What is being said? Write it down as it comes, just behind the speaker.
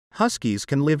Huskies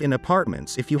can live in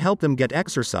apartments if you help them get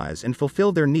exercise and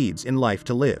fulfill their needs in life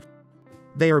to live.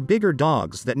 They are bigger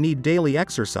dogs that need daily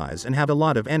exercise and have a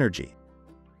lot of energy.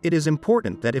 It is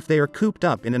important that if they are cooped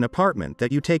up in an apartment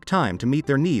that you take time to meet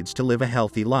their needs to live a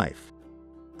healthy life.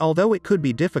 Although it could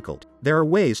be difficult, there are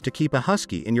ways to keep a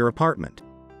husky in your apartment.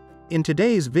 In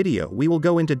today's video we will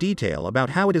go into detail about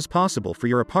how it is possible for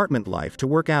your apartment life to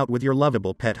work out with your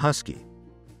lovable pet husky.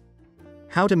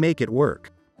 How to make it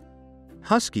work.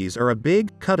 Huskies are a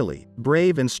big, cuddly,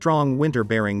 brave and strong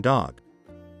winter-bearing dog.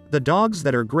 The dogs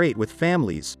that are great with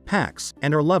families, packs,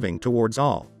 and are loving towards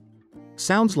all.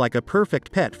 Sounds like a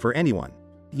perfect pet for anyone.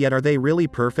 Yet are they really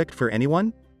perfect for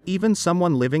anyone? Even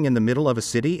someone living in the middle of a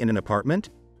city in an apartment?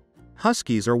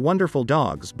 Huskies are wonderful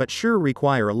dogs but sure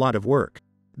require a lot of work.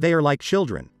 They are like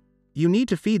children. You need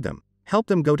to feed them, help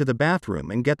them go to the bathroom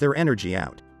and get their energy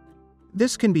out.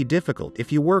 This can be difficult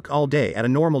if you work all day at a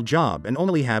normal job and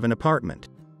only have an apartment.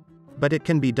 But it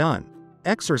can be done.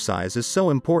 Exercise is so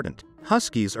important.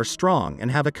 Huskies are strong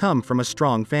and have come from a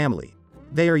strong family.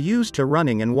 They are used to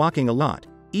running and walking a lot,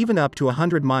 even up to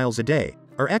 100 miles a day,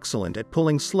 are excellent at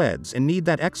pulling sleds and need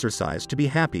that exercise to be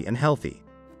happy and healthy.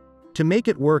 To make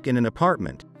it work in an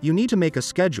apartment, you need to make a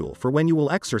schedule for when you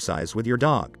will exercise with your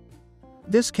dog.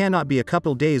 This cannot be a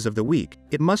couple days of the week,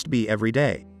 it must be every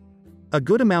day. A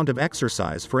good amount of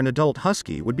exercise for an adult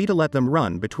husky would be to let them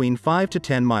run between 5 to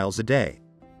 10 miles a day.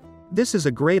 This is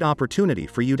a great opportunity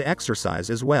for you to exercise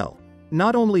as well.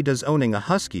 Not only does owning a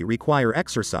husky require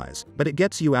exercise, but it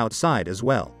gets you outside as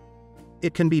well.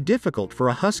 It can be difficult for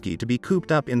a husky to be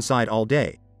cooped up inside all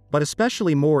day, but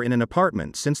especially more in an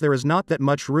apartment since there is not that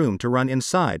much room to run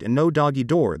inside and no doggy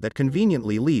door that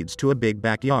conveniently leads to a big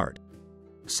backyard.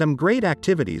 Some great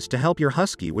activities to help your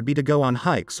husky would be to go on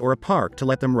hikes or a park to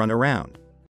let them run around.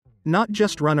 Not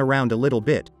just run around a little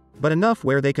bit, but enough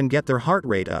where they can get their heart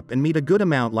rate up and meet a good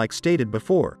amount like stated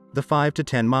before, the 5 to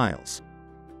 10 miles.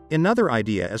 Another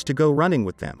idea is to go running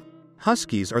with them.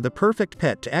 Huskies are the perfect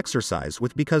pet to exercise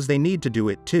with because they need to do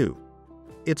it too.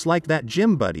 It's like that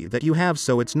gym buddy that you have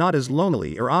so it's not as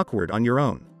lonely or awkward on your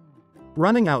own.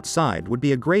 Running outside would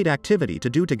be a great activity to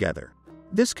do together.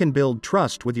 This can build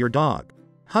trust with your dog.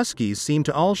 Huskies seem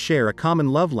to all share a common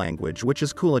love language which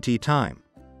is quality time.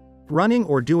 Running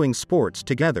or doing sports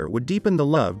together would deepen the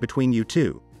love between you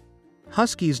two.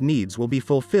 Huskies' needs will be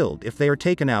fulfilled if they are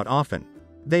taken out often.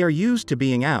 They are used to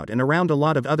being out and around a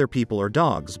lot of other people or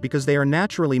dogs because they are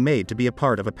naturally made to be a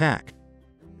part of a pack.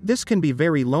 This can be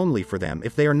very lonely for them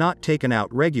if they are not taken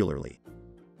out regularly.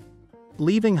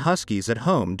 Leaving huskies at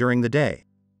home during the day.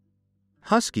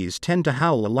 Huskies tend to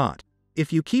howl a lot.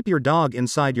 If you keep your dog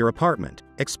inside your apartment,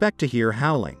 expect to hear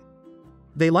howling.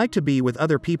 They like to be with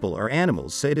other people or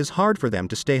animals so it is hard for them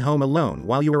to stay home alone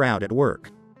while you are out at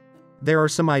work. There are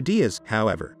some ideas,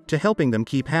 however, to helping them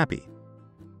keep happy.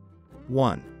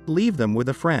 1. Leave them with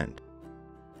a friend.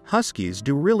 Huskies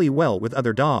do really well with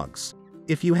other dogs.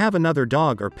 If you have another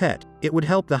dog or pet, it would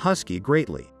help the husky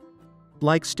greatly.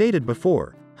 Like stated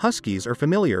before, huskies are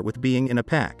familiar with being in a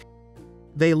pack.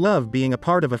 They love being a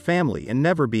part of a family and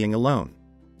never being alone.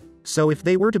 So if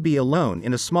they were to be alone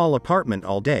in a small apartment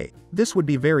all day, this would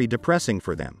be very depressing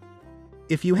for them.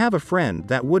 If you have a friend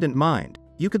that wouldn't mind,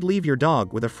 you could leave your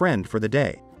dog with a friend for the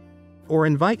day. Or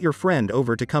invite your friend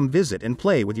over to come visit and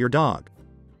play with your dog.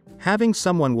 Having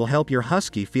someone will help your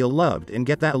husky feel loved and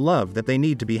get that love that they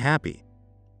need to be happy.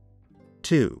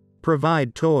 2.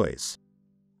 Provide toys.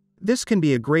 This can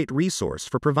be a great resource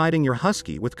for providing your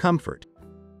husky with comfort.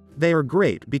 They are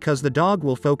great because the dog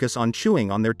will focus on chewing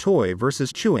on their toy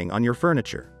versus chewing on your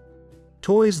furniture.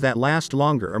 Toys that last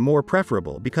longer are more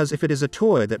preferable because if it is a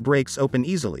toy that breaks open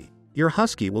easily, your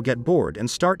husky will get bored and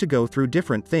start to go through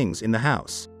different things in the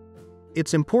house.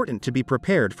 It's important to be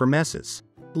prepared for messes.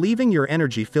 Leaving your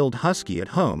energy-filled husky at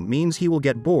home means he will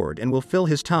get bored and will fill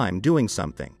his time doing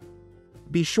something.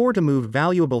 Be sure to move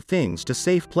valuable things to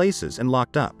safe places and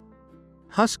locked up.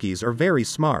 Huskies are very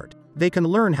smart. They can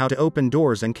learn how to open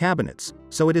doors and cabinets,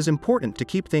 so it is important to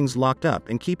keep things locked up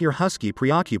and keep your husky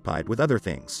preoccupied with other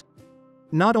things.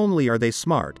 Not only are they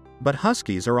smart, but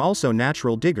huskies are also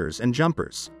natural diggers and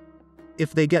jumpers.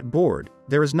 If they get bored,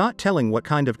 there is not telling what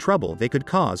kind of trouble they could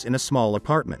cause in a small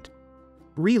apartment.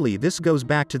 Really, this goes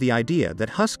back to the idea that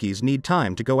huskies need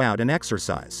time to go out and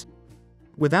exercise.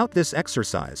 Without this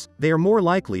exercise, they are more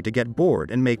likely to get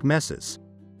bored and make messes.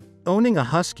 Owning a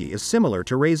husky is similar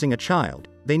to raising a child,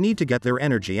 they need to get their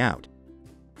energy out.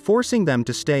 Forcing them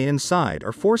to stay inside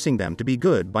or forcing them to be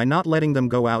good by not letting them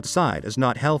go outside is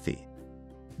not healthy.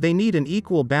 They need an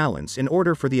equal balance in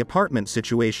order for the apartment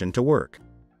situation to work.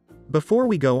 Before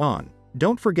we go on,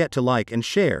 don't forget to like and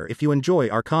share if you enjoy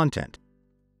our content.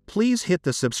 Please hit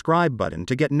the subscribe button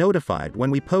to get notified when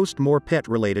we post more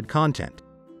pet-related content.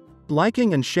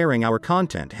 Liking and sharing our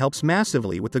content helps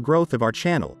massively with the growth of our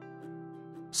channel,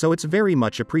 so it's very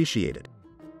much appreciated.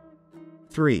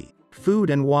 3. Food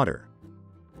and water.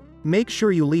 Make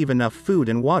sure you leave enough food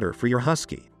and water for your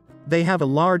husky. They have a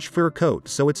large fur coat,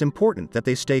 so it's important that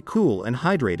they stay cool and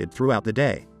hydrated throughout the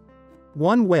day.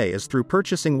 One way is through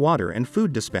purchasing water and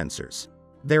food dispensers.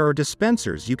 There are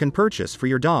dispensers you can purchase for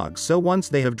your dog, so once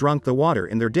they have drunk the water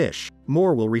in their dish,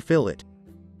 more will refill it.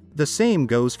 The same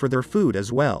goes for their food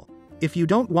as well. If you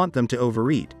don't want them to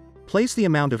overeat, place the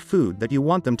amount of food that you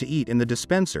want them to eat in the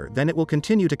dispenser, then it will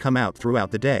continue to come out throughout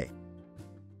the day.